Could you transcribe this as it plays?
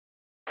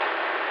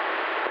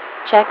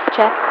Check,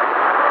 check.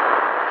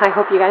 I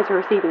hope you guys are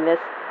receiving this.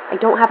 I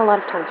don't have a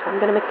lot of time, so I'm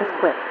gonna make this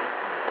quick.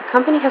 The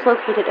company has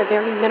located a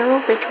very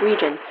mineral-rich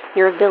region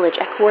near a village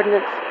at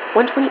coordinates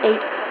 128,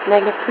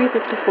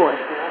 -354.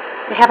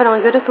 They have it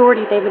on good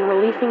authority they've been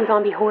releasing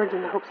zombie hordes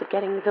in the hopes of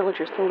getting the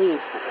villagers to leave.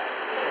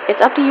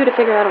 It's up to you to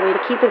figure out a way to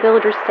keep the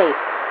villagers safe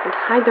and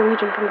hide the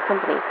region from the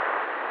company.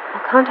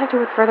 I'll contact you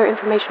with further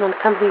information on the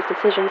company's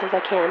decisions as I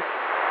can.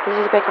 This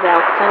is Baker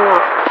Val, signing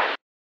off.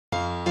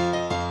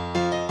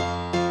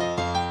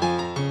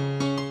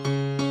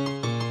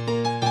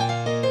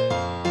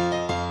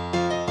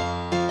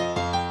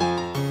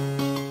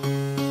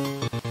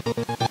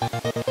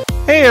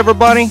 Hey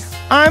everybody,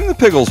 I'm the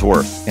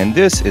Pigglesworth, and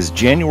this is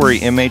January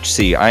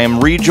MHC. I am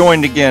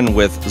rejoined again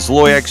with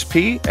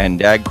Zloyxp and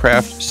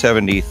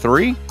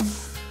DadCraft73,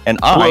 and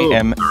I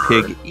am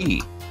Pig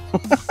E.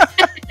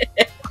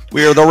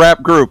 We are the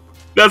rap group.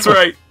 That's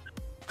right.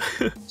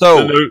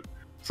 So,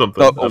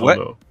 something. I don't what?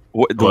 know.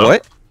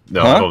 What?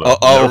 No, I don't know.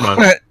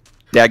 Oh,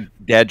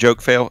 dad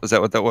joke fail. Is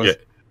that what that was?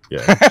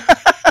 Yeah.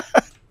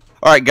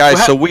 All right,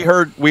 guys. So we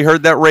heard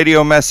that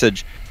radio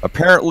message.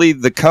 Apparently,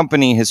 the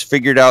company has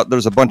figured out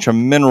there's a bunch of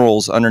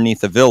minerals underneath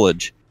the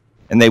village,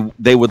 and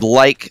they would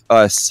like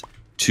us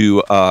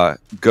to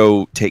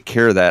go take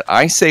care of that.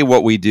 I say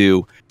what we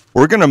do.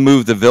 We're going to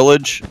move the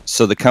village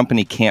so the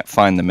company can't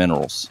find the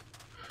minerals.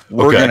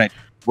 We're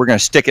gonna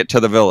stick it to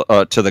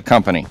the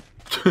company.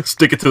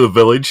 Stick it to the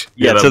village.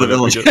 Yeah, to the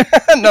village.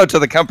 No, to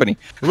the company.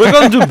 We're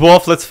gonna do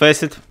both. Let's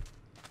face it.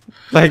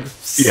 Like,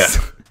 yeah,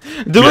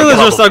 the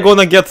villagers are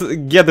gonna get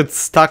it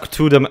stuck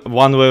to them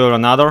one way or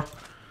another.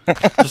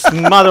 Just a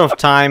matter of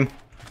time.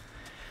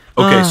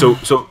 Okay, so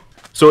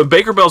in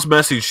Baker Bell's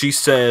message, she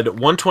said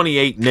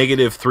 128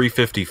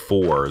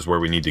 -354 is where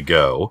we need to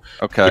go.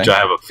 Okay, which I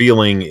have a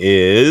feeling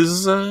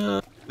is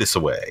this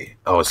away.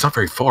 Oh, it's not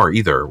very far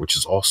either, which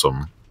is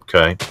awesome.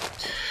 Okay,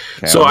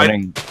 so I'm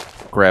gonna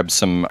grab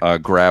some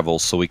gravel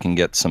so we can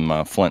get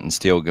some flint and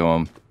steel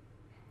going.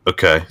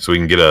 Okay, so we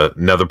can get a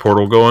nether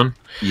portal going.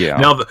 Yeah.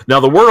 Now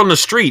the word on the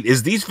street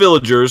is these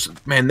villagers,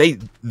 man,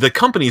 the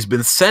company's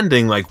been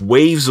sending like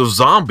waves of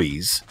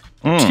zombies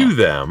to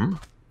them,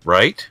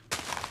 right?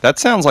 That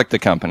sounds like the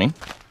company.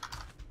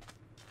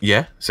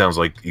 Yeah, sounds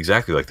like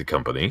exactly like the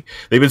company.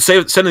 They've been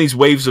sending these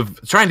waves of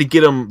trying to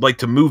get them like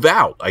to move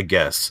out, I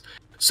guess.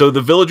 So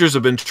the villagers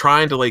have been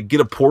trying to like get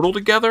a portal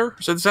together.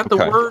 So is that the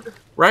word,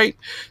 right?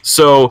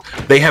 So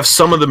they have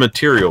some of the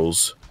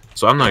materials.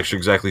 So I'm not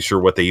exactly sure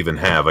what they even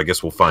have. I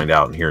guess we'll find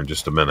out in here in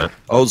just a minute.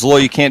 Oh, Zlo,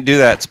 you can't do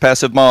that. It's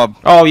passive mob.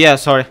 Oh yeah,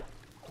 sorry.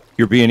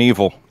 You're being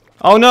evil.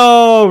 Oh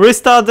no!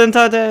 Restart the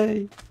entire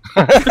day.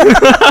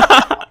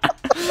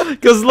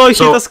 Because Zlo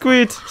hit a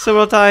squid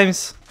several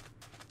times.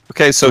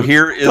 Okay, so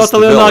here is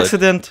totally the an village.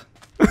 accident.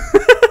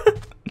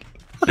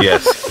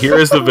 Yes, here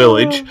is the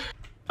village.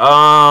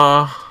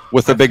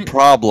 With a big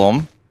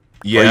problem.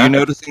 Yeah. Are you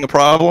noticing the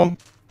problem?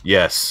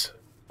 Yes,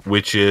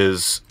 which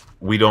is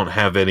we don't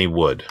have any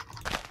wood.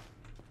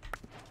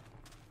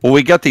 Well,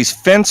 we got these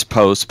fence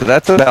posts, but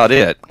that's about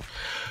it.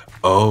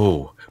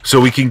 Oh,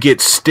 so we can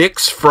get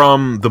sticks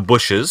from the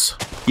bushes.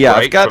 Yeah,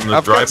 right? I've from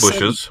the dry got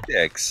bushes.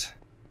 Sticks.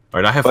 All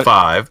right, I have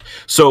 5.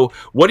 So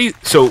what do you?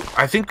 So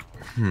I think.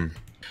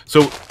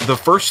 So the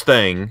first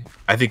thing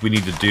I think we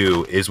need to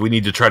do is we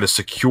need to try to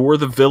secure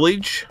the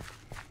village.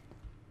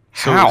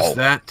 So How? is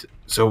that?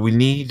 So we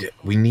need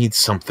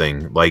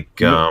something like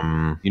You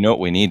know what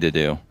we need to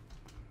do?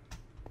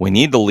 We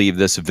need to leave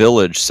this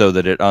village so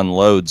that it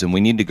unloads, and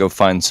we need to go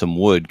find some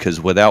wood, because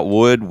without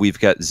wood, we've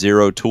got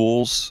 0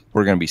 tools.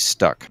 We're going to be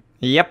stuck.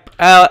 Yep,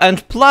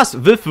 and plus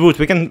with wood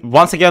we can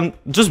once again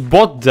just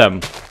bot them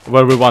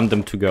where we want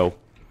them to go.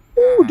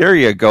 Ooh, there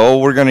you go.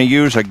 We're going to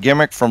use a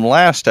gimmick from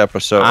last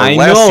episode. I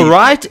know,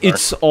 right?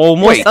 It's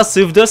almost as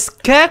if there's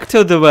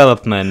character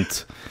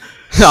development.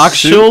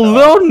 Actual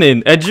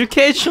learning,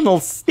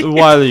 educational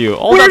value,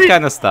 all that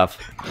kind of stuff.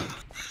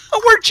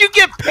 Where'd you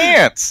get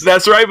pants?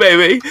 That's right,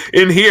 baby.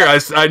 In here, I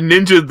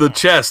ninja'd the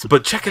chest.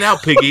 But check it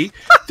out, Piggy.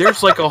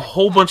 There's like a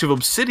whole bunch of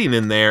obsidian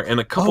in there and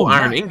a couple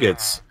iron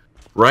ingots,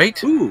 right?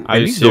 Ooh, are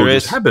you these serious?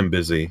 villagers have been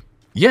busy.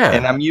 Yeah,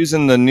 and I'm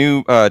using the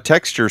new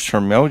textures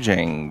from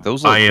Mojang.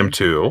 Those look I am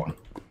too.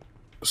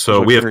 So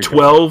we have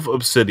 12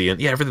 obsidian.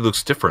 Yeah, everything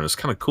looks different. It's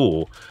kind of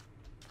cool.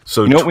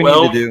 So you know what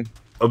 12 we need to do?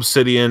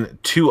 Obsidian,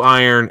 2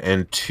 iron,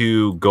 and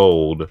 2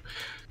 gold.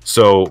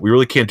 So we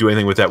really can't do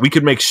anything with that. We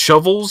could make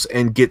shovels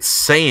and get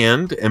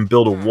sand and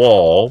build a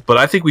wall, but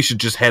I think we should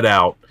just head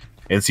out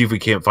and see if we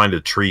can't find a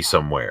tree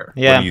somewhere.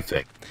 Yeah. What do you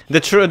think?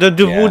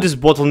 The wood is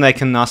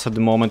bottlenecking us at the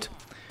moment.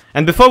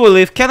 And before we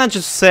leave, can I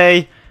just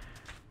say,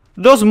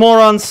 those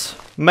morons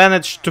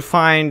managed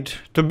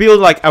to build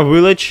like a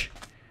village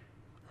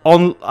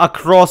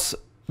across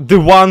the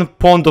one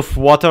pond of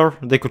water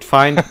they could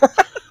find.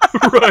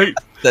 Right.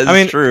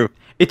 That's true.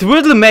 It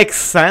weirdly makes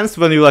sense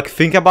when you like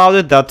think about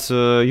it that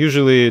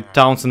usually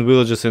towns and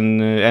villages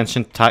in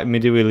ancient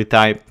medieval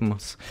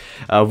times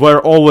were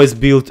always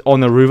built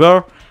on a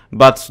river,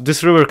 but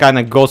this river kind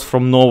of goes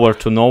from nowhere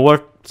to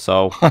nowhere.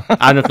 So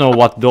I don't know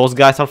what those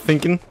guys are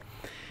thinking.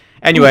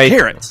 Anyway,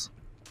 carrots.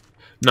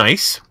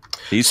 Nice.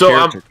 These So,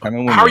 carrots are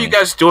coming with how are me. you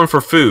guys doing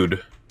for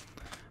food?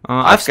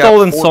 I've got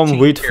stolen some 14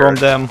 wheat from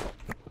them.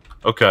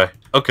 Okay.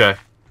 Okay.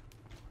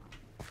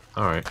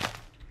 All right.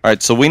 All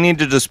right, so we need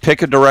to just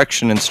pick a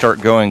direction and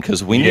start going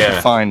because we need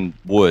to find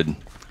wood.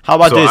 How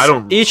about So this? I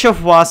don't- Each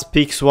of us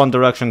picks one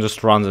direction,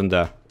 just runs in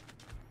there.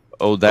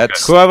 Oh,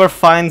 that's Whoever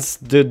finds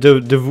the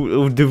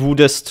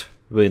woodest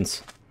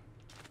wins.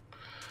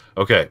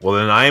 Okay. Well,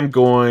 then I am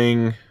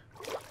going.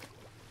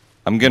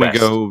 I'm gonna West.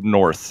 go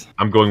north.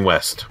 I'm going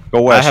west.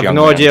 Go west. I have young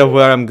no man. idea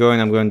where I'm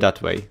going. I'm going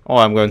that way. Oh,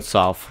 I'm going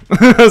south.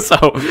 So,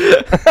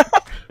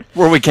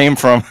 Where we came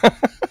from.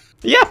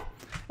 yeah.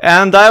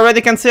 And I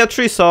already can see a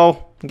tree,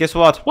 so guess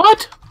what?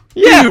 What?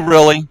 Yeah. You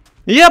really?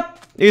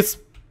 Yep. It's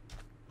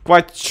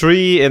quite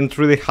tree and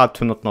really hard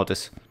to not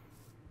notice.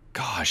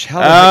 Gosh, how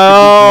the heck did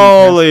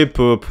you do Holy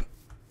poop. that?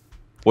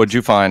 What'd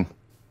you find?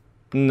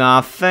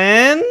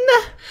 Nothing.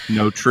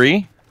 No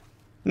tree?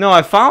 No,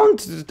 I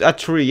found a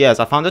tree. Yes,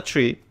 I found a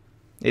tree.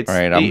 It's, All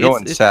right, I'm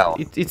going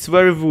south. It's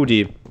very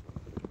woody.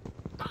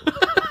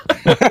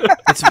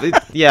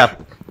 Yeah.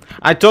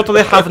 I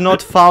totally have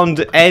not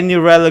found any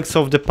relics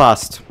of the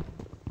past.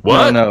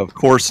 What? No, of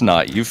course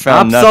not. You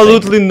found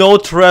Absolutely no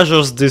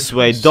treasures this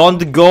way.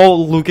 Don't go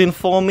looking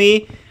for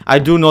me. I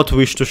do not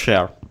wish to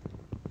share. nothing.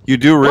 You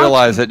do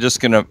realize that just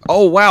gonna...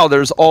 Oh, wow,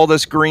 there's all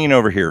this green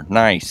over here.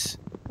 Nice.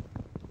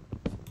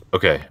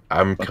 Okay,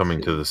 I'm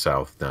coming to the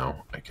south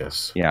now, I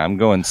guess. Yeah, I'm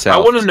going south. I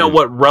want to know too.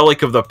 what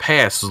relic of the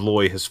past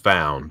Zloy has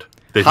found.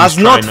 That Has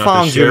he's not trying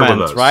found to you, share with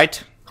man, us.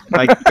 right?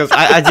 Like, because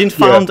I didn't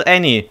found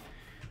any.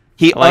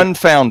 He like-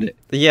 unfound it.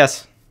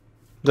 Yes.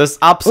 There's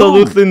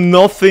absolutely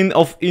nothing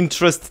of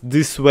interest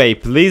this way.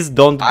 Please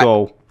don't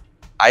go.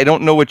 I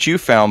don't know what you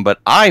found, but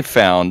I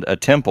found a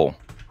temple.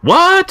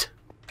 What?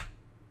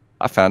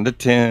 I found a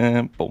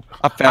temple.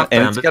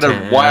 And it's a got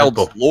a wild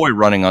temple. Zloy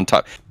running on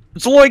top.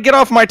 Zloy, get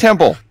off my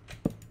temple!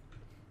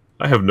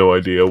 I have no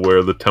idea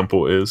where the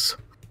temple is.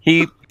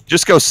 He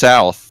just go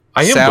south.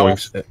 I am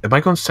south. going. Am I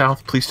going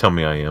south? Please tell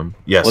me I am.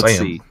 Yes, Let's I am.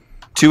 see.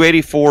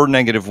 284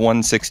 negative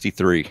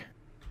 163.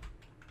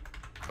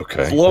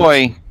 Okay.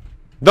 Zloy,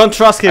 Don't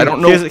trust him. I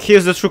don't know-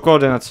 Here's the true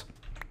coordinates.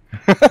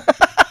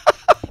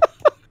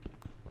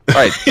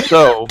 right,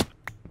 so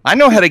I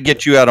know how to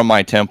get you out of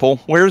my temple.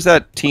 Where's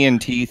that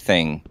TNT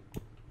thing?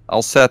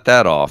 I'll set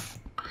that off.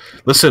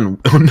 Listen,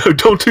 no,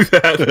 don't do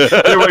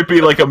that. There might be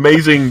like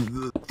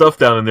amazing stuff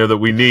down in there that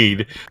we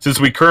need, since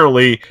we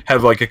currently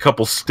have like a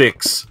couple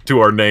sticks to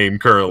our name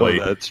currently.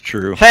 Oh, that's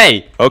true.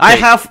 Hey, Okay. I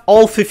have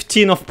all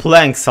 15 of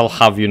planks, I'll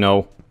have you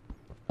know.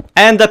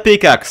 And a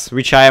pickaxe,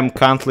 which I am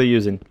currently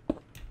using.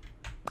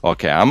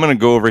 Okay, I'm gonna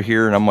go over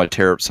here and I'm gonna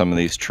tear up some of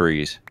these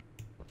trees.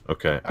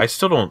 Okay, I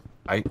still don't.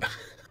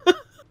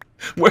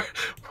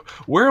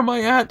 Where am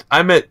I at?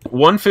 I'm at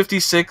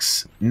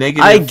 156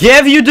 negative. I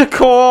gave you the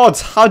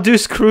codes! How do you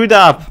screw it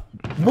up?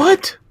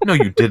 What? No,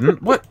 you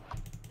didn't. What?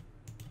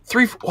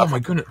 Oh my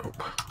goodness.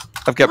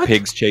 I've got What?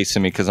 pigs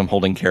chasing me because I'm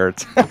holding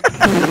carrots.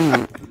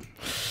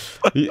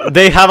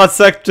 They have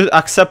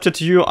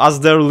accepted you as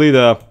their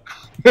leader.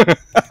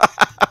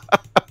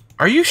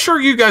 Are you sure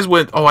you guys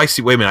went? Oh, I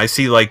see. Wait a minute. I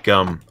see. Like,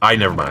 never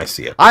mind. I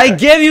see it. I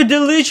gave you the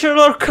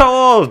literal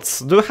codes!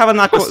 Do we have an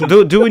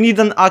aqua... do we need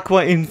an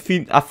aqua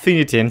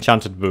affinity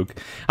enchanted book?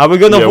 Are we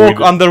gonna Yeah, we walk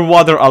do.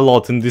 underwater a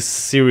lot in this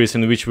series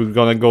in which we're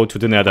gonna go to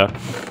the nether?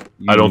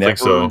 I don't think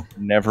so.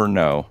 Never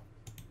know.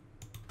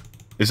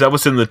 Is that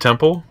what's in the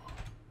temple?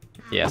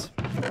 Yes.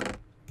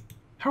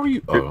 How are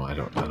you? Oh, I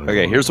don't know.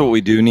 Okay, here's what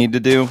we do need to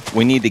do.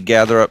 We need to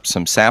gather up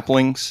some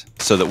saplings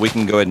so that we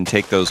can go ahead and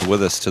take those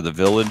with us to the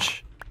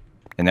village.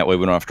 And that way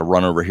we don't have to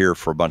run over here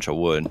for a bunch of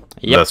wood.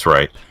 Yep. That's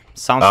right.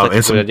 Sounds like a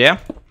and good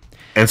idea.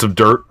 And some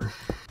dirt.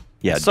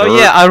 Yeah, So dirt.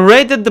 yeah, I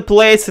raided the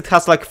place. It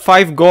has like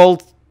 5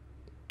 gold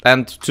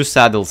and 2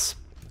 saddles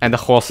and a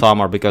horse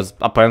armor because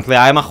apparently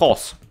I am a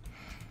horse.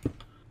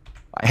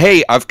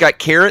 Hey, I've got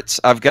carrots,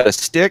 I've got a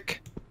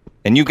stick,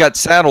 and you got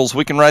saddles.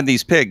 We can ride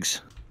these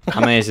pigs.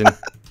 Amazing.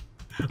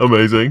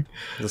 Amazing.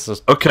 This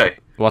is Okay.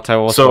 what I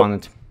always So-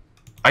 wanted.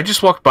 I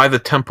just walked by the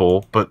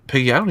temple, but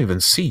Piggy, I don't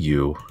even see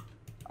you.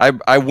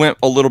 I went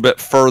a little bit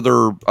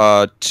further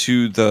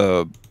to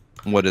the,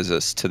 what is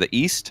this, to the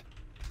east?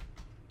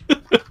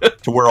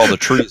 To where all the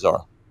trees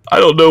are. I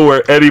don't know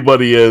where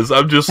anybody is.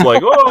 I'm just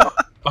like, oh,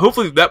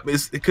 hopefully that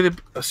is. It could have.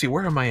 Let's see,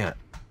 where am I at?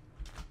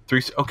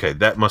 3. Okay,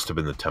 that must have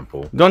been the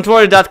temple. Don't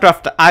worry,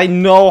 DadCraft. I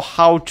know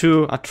how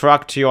to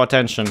attract your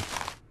attention.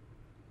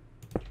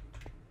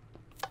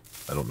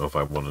 I don't know if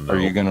I want to know. Are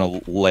you gonna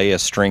lay a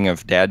string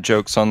of dad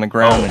jokes on the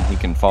ground and he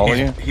can follow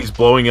you? He's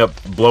blowing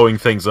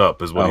things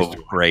up, is what he's Oh,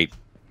 doing. great.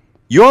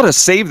 You ought to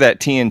save that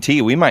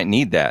TNT. We might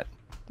need that.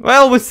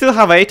 Well, we still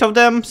have 8 of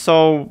them,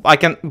 so I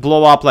can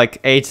blow up like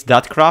 8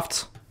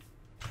 DadCrafts.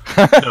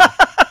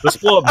 Let's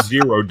blow up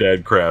 0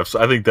 dead crafts.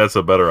 I think that's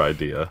a better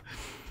idea.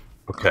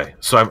 Okay,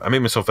 so I made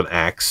myself an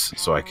axe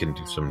so I can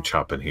do some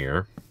chopping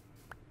here.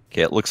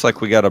 Okay, it looks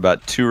like we got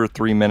about 2 or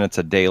 3 minutes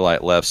of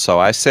daylight left. So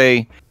I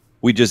say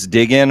we just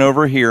dig in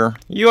over here.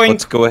 Yoink.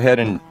 Let's go ahead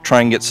and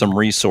try and get some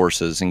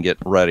resources and get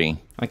ready.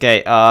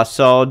 Okay,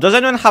 so does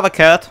anyone have a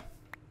carrot?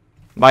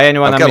 By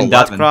anyone, I've I mean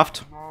got 11.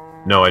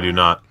 DadCraft? No, I do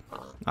not.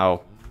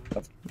 Oh.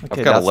 I've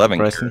Okay, got that's 11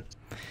 depressing.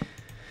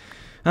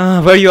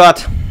 Where you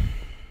at?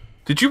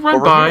 Did you run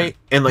Over by here.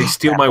 and like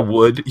steal my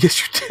wood?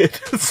 Yes, you did.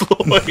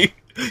 Sloy,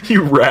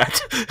 you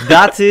rat.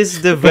 That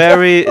is the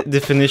very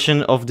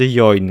definition of the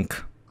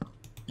yoink.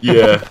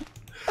 Yeah.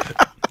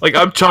 Like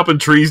I'm chopping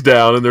trees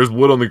down and there's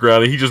wood on the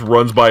ground and he just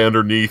runs by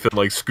underneath and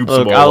like scoops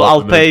Look, them all up.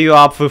 I'll pay you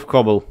up with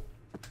cobble.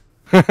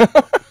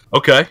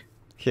 Okay.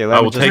 Here, I let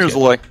me will just... take Here's it.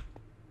 Zloy.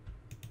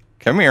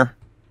 Come here.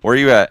 Where are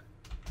you at?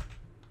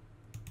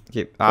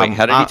 Keep, Wait,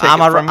 how did he take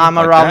I'm, it from you? I'm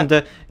Like around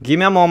the... Give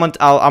me a moment,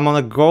 I'm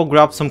gonna go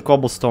grab some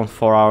cobblestone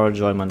for our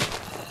enjoyment.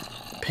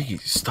 Piggy,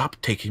 stop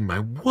taking my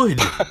wood.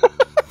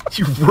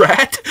 You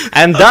rat.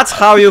 And that's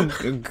how you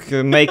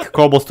make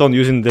cobblestone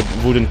using the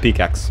wooden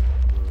pickaxe.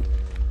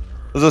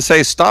 As I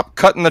say, stop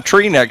cutting the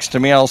tree next to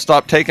me. I'll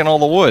stop taking all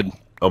the wood.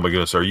 Oh my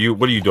goodness, what are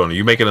you doing? Are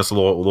you making us a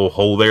little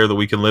hole there that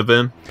we can live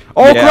in?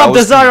 Oh Yeah, I crap,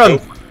 was there's iron!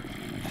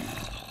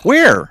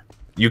 Where?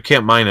 You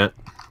can't mine it.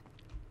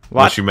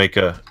 What? Unless you make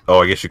a...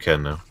 Oh, I guess you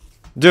can now.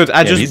 Dude,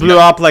 I he's just blew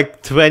up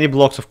like 20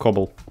 blocks of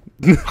cobble.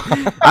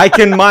 I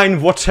can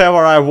mine whatever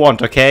I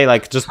want, okay?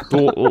 Like, just...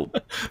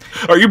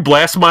 Are you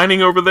blast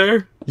mining over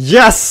there?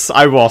 Yes,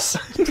 I was.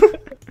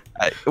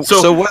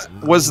 So what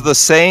was the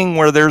saying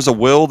where there's a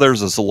will,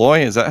 there's a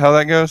Zloy? Is that how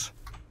that goes?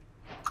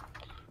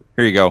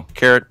 Here you go.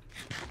 Carrot.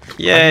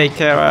 Yay,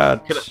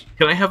 carrot.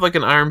 Can I have like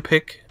an iron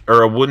pick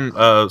or a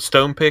wooden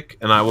stone pick,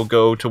 and I will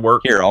go to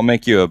work? Here, I'll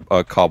make you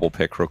a cobble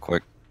pick real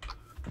quick.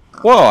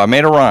 Whoa, I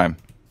made a rhyme.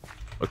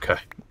 Okay.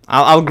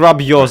 I'll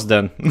grab yours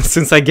then,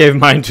 since I gave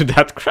mine to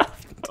DadCraft.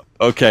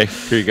 Okay,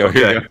 here you go.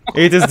 Here you Okay. go.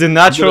 It is the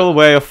natural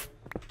way of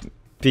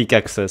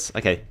pickaxes.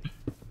 Okay.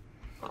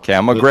 Okay,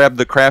 I'm gonna grab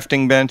the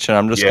crafting bench, and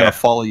I'm just Yeah. gonna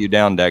follow you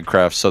down,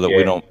 DadCraft, so that we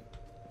Yeah. don't.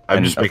 I'm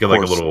And just of making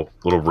like a course-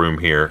 little room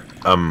here.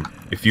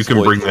 If you can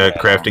Zloy. bring the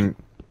crafting,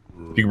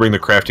 if you can bring the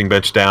crafting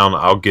bench down,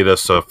 I'll get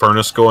us a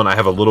furnace going. I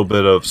have a little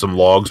bit of some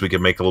logs. We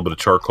can make a little bit of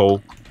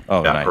charcoal.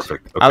 Oh, Yeah, nice.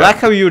 perfect. Okay. I like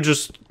how you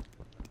just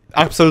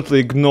absolutely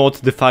ignored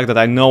the fact that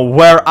I know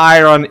where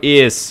iron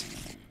is.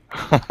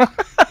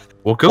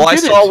 Well, go Well, I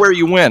get saw it. where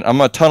you went. I'm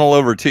gonna tunnel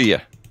over to you.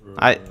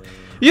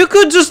 You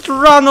could just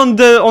run on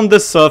the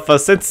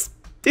surface.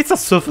 It's a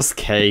surface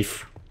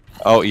cave.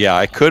 Oh yeah,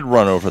 I could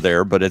run over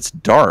there, but it's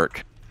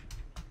dark.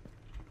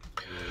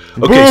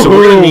 Okay, so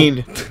we're gonna Boo-hoo.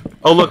 need.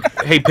 Oh look,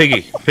 hey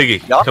Piggy,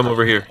 Yeah? come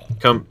over here.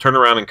 Come, turn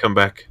around and come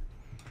back.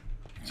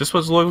 Is this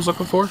what Zloy was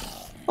looking for?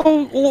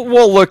 Oh,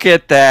 well, look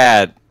at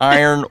that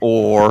iron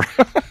ore.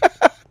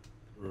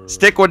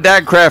 Stick with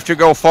DadCraft, you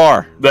go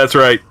far. That's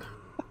right.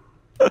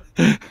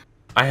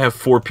 I have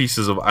 4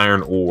 pieces of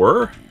iron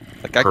ore.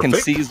 Like I can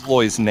Perfect. see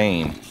Zloy's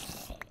name.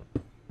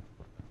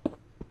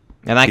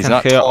 And I He's can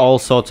not hear tall. all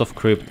sorts of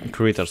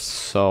critters,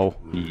 so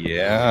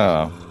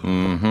Yeah.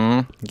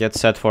 Mm-hmm. get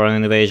set for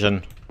an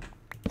invasion.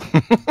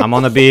 I'm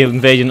gonna be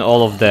invading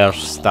all of their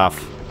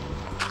stuff.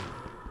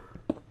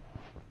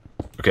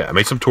 Okay, I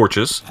made some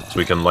torches so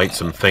we can light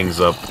some things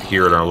up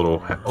here in our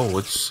little. Oh,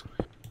 it's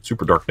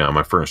super dark now.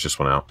 My furnace just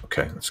went out.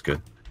 Okay, that's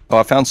good. Oh,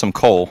 I found some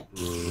coal.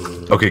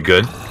 Okay,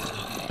 good.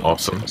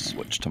 Awesome.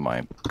 Switch to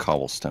my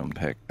cobblestone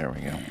pick. There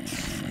we go.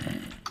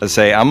 I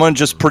say I'm gonna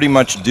just pretty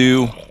much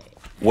do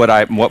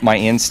what my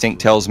instinct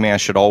tells me I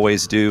should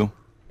always do,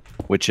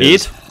 which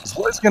is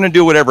Zloy's gonna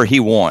do whatever he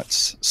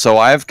wants. So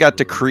I've got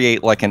to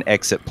create like an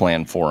exit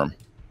plan for him.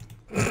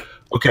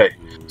 Okay,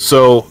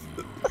 so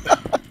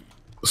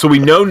we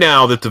know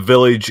now that the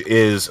village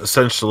is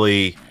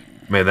essentially,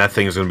 man, that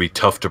thing is going to be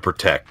tough to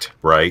protect,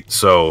 right?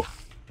 So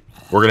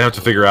we're going to have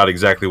to figure out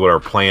exactly what our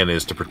plan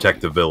is to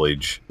protect the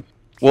village.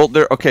 Well,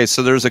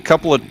 so there's a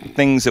couple of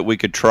things that we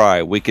could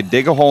try. We could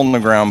dig a hole in the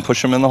ground,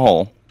 push them in the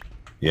hole.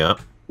 Yeah.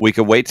 We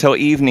could wait till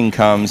evening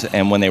comes,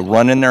 and when they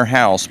run in their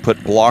house,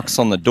 put blocks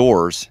on the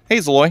doors. Hey,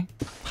 Zloy.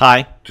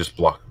 Hi. Just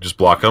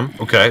block them.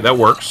 Okay, that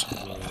works.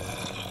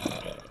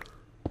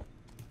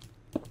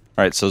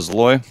 All right, so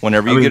Zloy,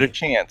 whenever you get a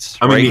chance.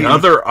 I mean, right the here-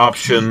 other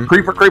option.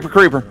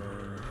 Creeper.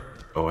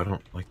 Oh, I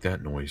don't like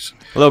that noise.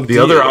 Look, The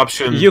other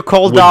option. You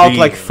called would out be-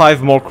 like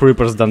 5 more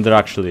creepers than there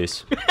actually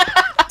is.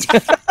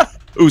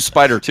 Ooh,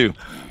 spider too.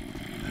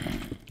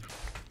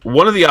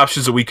 One of the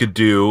options that we could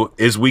do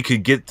is we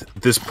could get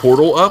this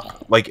portal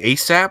up like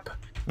ASAP,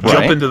 jump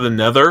Right. into the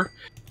nether,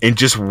 and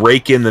just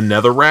rake in the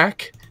nether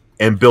rack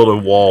and build a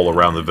wall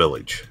around the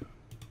village.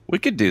 We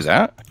could do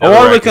that. Or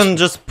Nether we rack can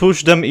just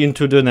push them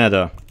into the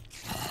nether.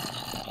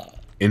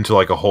 into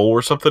like a hole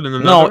or something in the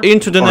No, nether?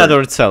 into the Or-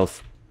 nether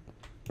itself.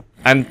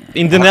 And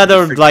in the We'll have to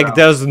nether, figure like, out.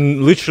 there's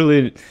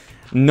literally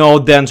no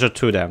danger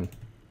to them.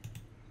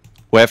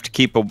 We have to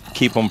keep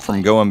them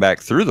from going back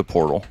through the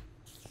portal.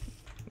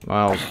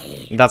 Well,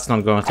 that's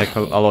not gonna take a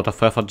lot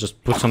of effort.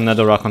 Just put some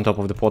netherrack on top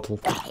of the portal.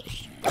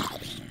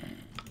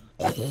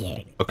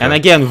 Okay. And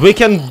again, we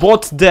can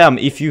bot them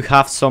if you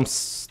have some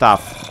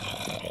stuff.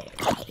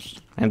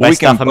 And by We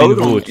can stuff, I mean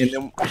boat 'em, wood. and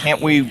then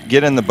can't we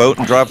get in the boat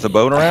and drive the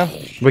boat around?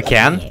 We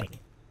can.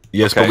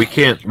 Yes, but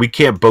Okay. we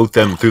can't boat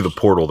them through the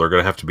portal. They're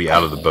gonna have to be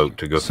out of the boat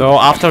to go. So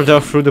after they're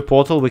through the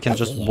portal, we can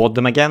just bot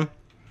them again.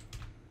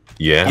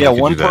 Yeah. Yeah,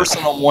 one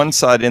person on one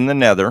side in the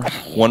nether,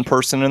 one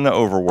person in the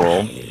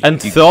overworld.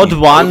 And third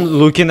one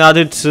looking at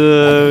it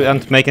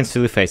and making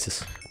silly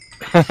faces.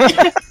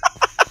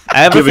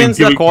 Everything's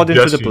according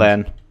to the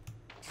plan.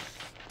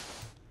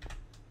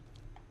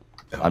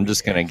 I'm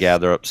just going to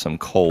gather up some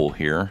coal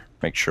here.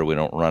 Make sure we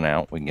don't run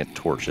out. We can get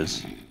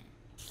torches.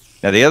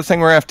 Now, the other thing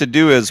we're going to have to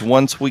do is,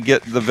 once we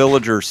get the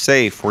villagers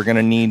safe, we're going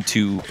to need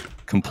to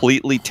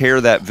completely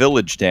tear that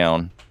village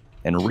down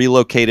and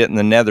relocate it in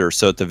the nether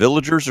so that the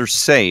villagers are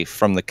safe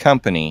from the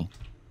company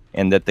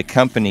and that the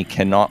company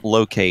cannot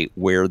locate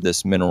where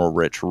this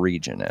mineral-rich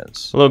region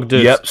is. Look,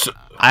 dude, yep.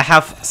 I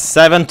have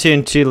 7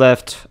 TNT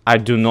left. I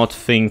do not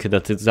think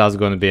that that's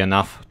going to be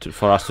enough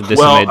for us to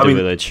decimate the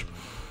village.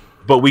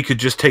 But we could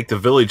just take the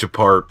village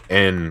apart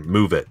and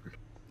move it,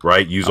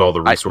 right? Use all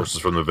the resources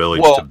from the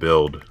village to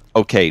build.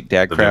 Okay,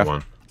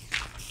 DadCraft,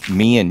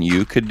 me and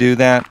you could do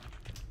that,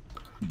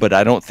 but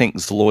I don't think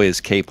Zloy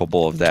is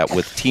capable of that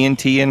with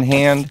TNT in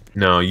hand.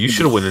 No, you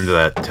should have went into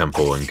that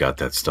temple and got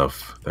that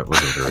stuff. That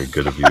wasn't very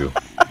good of you.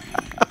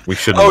 We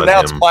shouldn't. Oh, now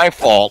it's my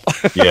fault.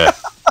 Yeah,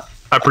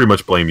 I pretty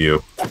much blame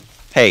you.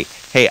 Hey,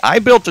 I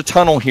built a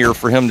tunnel here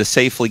for him to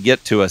safely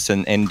get to us,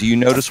 and do you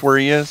notice where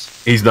he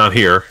is? He's not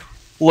here.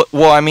 Look,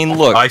 well, I mean,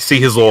 look. I see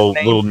his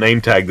little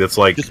name tag that's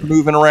like just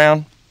moving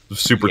around.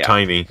 Super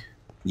tiny.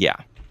 Yeah.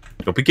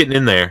 Don't be getting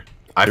in there.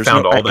 I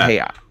found all that.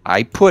 Hey,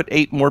 I put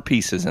 8 more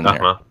pieces in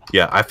there.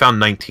 Yeah, I found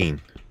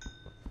 19.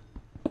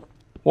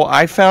 Well,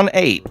 I found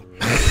 8.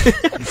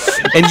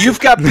 And you've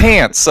got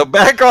pants, so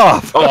back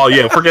off. Oh,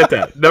 yeah, forget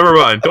that. Never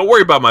mind. Don't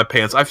worry about my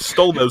pants. I've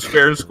stole those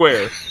fair and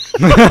square.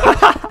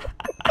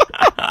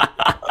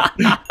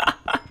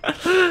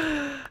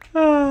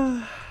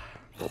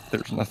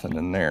 There's nothing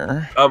in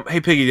there.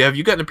 Hey, Piggy, have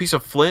you gotten a piece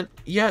of flint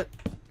yet?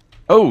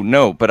 Oh,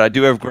 no, but I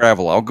do have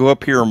gravel. I'll go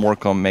up here and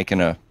work on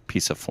making a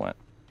piece of flint.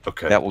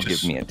 Okay. That will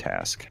give me a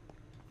task.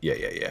 Yeah.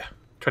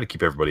 Try to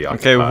keep everybody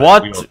occupied.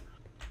 Okay,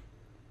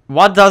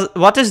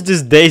 what is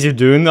this Daisy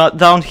doing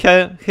down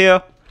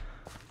here?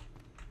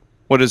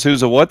 What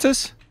is what's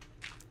this?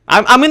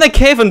 I'm in a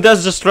cave and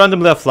there's just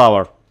randomly a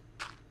flower.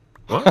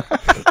 What?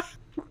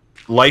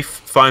 Life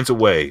finds a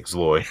way,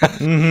 Zloy. I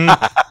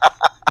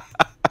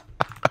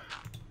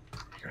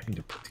need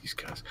to put these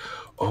guys.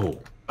 Oh,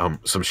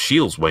 some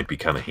shields might be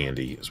kind of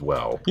handy as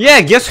well.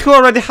 Yeah, guess who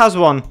already has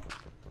one?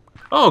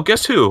 Oh,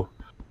 guess who?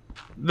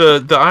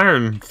 The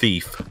Iron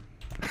Thief.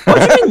 What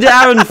do you mean the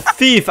Iron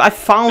Thief? I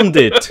found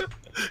it.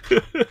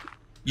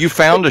 You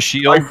found a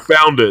shield? I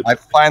found it. I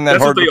find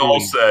that hard to believe. That's what they all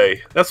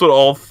say. That's what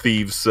all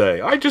thieves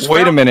say. I just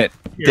Wait a minute.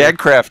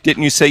 DadCraft,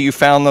 didn't you say you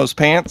found those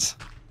pants?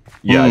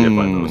 Yeah, I did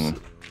find those.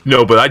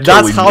 No, but I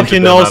totally That's how he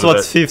knows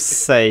what thieves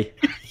say.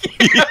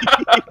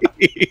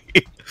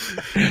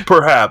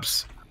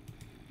 Perhaps.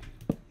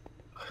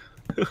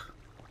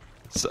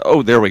 So,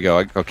 oh, there we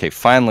go. Okay,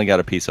 finally got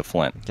a piece of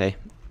flint. Okay.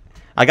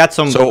 I got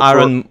some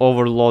iron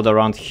overload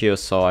around here,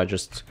 so I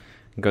just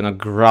gonna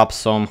grab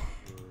some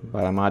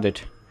while I'm at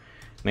it.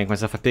 Make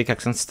myself a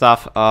pickaxe and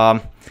stuff.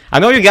 I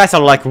know you guys are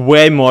like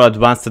way more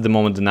advanced at the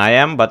moment than I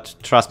am, but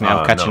trust me,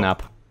 I'm catching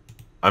up.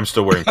 I'm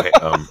still wearing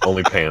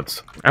only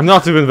pants. I'm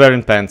not even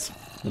wearing pants.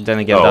 But then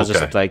again, that's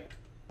just like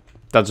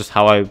that's just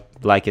how I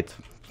like it.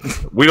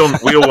 We don't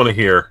want to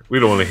hear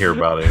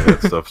about any of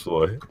that stuff,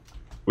 Sloy.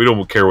 We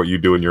don't care what you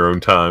do in your own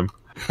time.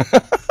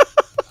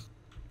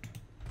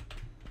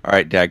 All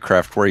right,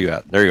 DadCraft, where are you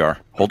at? There you are.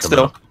 Hold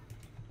still.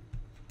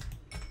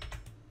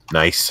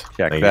 Nice.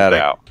 Check that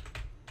out.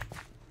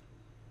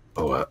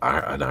 Oh,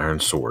 an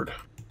iron sword.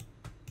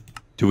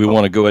 Do we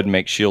want to go ahead and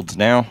make shields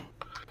now?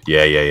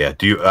 Yeah.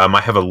 Do you? I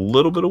have a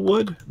little bit of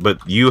wood, but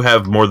you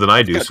have more than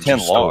I do. Got 10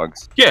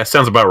 logs. Yeah,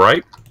 sounds about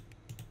right.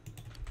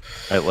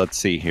 All right, let's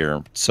see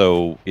here.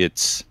 So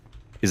is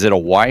it a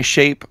Y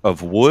shape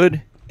of wood,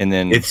 and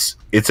then it's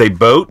a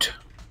boat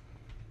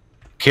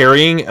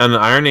carrying an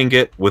iron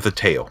ingot with a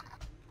tail.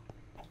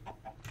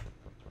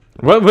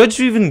 Where'd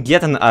you even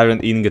get an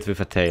iron ingot with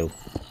a tail?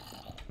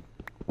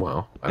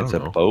 Well, I don't know.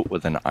 It's a boat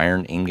with an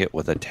iron ingot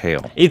with a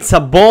tail. It's a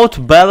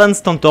boat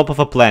balanced on top of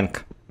a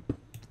plank.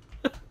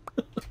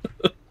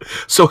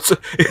 So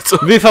it's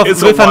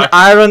with an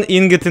iron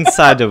ingot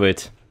inside of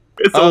it.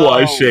 It's a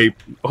Y shape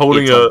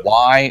holding a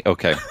Y.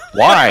 Okay,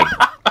 why?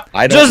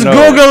 I don't just know.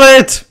 Google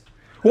it.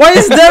 Why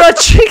is there a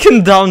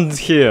chicken down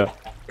here?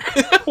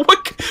 He's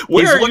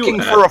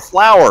looking for a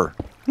flower.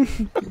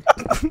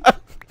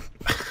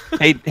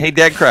 Hey,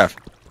 DadCraft.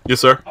 Yes,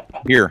 sir.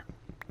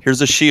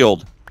 Here's a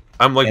shield.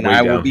 I'm like, and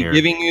I will be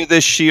giving you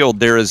this shield.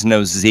 There is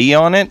no Z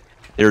on it.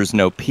 There's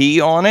no P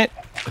on it.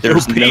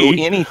 There's no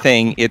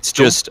anything. It's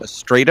just a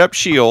straight up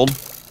shield.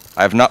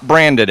 I have not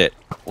branded it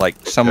like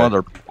some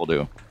other people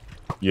do.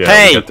 Yeah.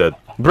 Hey,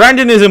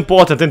 branding is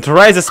important. It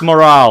raises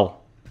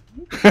morale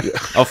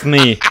of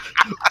me.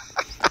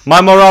 My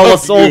morale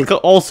was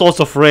all sorts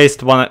of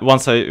raised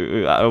once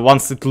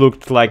it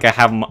looked like I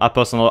have a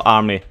personal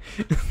army.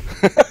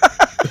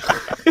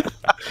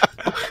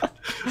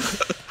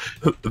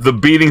 The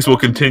beatings will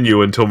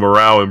continue until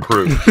morale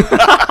improves.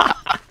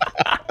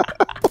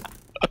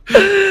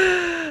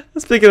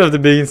 Speaking of the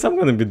beatings, I'm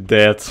gonna be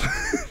dead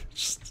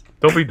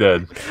Don't be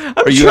dead.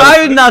 I'm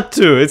trying not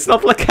to. It's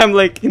not like I'm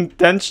like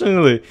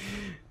intentionally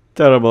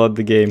terrible at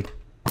the game.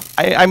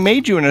 I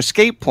made you an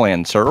escape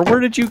plan, sir. Where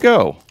did you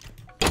go?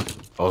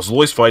 Oh,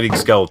 Zloy's fighting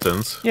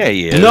skeletons. Yeah,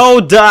 he is.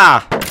 No,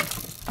 da!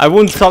 I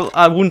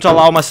wouldn't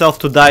allow myself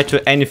to die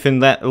to anything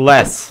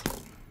less.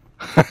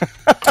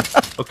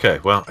 Okay,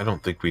 well, I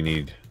don't think we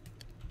need.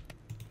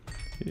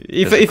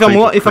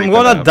 If I'm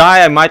gonna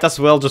die, I might as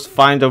well just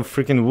find a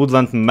freaking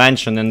woodland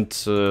mansion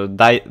and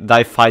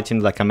die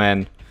fighting like a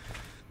man,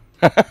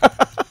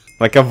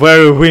 like a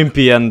very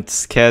wimpy and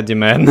scaredy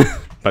man,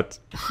 but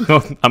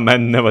not a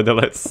man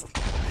nevertheless.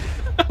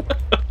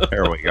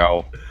 There we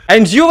go.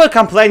 And you were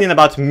complaining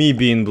about me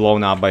being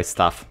blown up by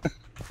stuff.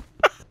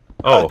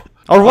 Oh.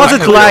 Or was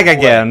it lag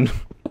again?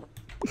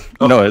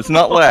 No, it's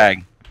not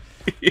lag.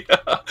 Yeah,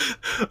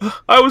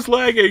 I was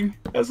lagging.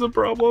 That's the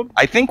problem.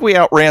 I think we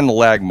outran the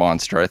lag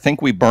monster. I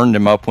think we burned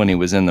him up when he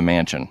was in the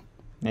mansion.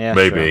 Yeah,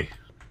 maybe.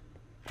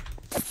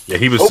 Sure. Yeah,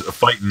 he was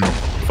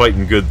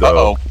fighting good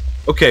Uh-oh.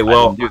 though. Okay,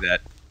 well, I didn't do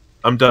that.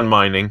 I'm done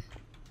mining.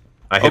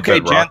 I hit Okay,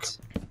 bedrock. gents.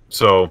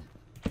 So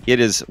It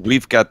is.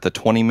 We've got the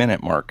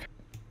 20-minute mark.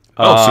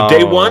 Oh, so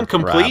day one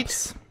complete?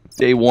 Craps.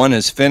 Day 1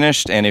 is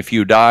finished, and if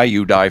you die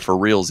for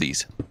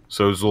realsies.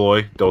 So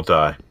Zloy, don't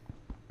die.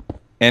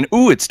 And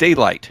ooh, it's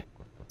daylight.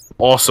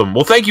 Awesome.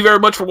 Well, thank you very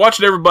much for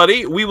watching,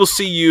 everybody. We will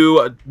see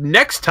you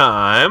next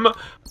time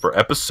for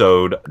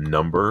episode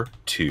number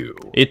 2.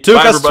 It took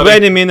Bye, us everybody.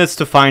 20 minutes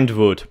to find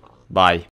wood. Bye.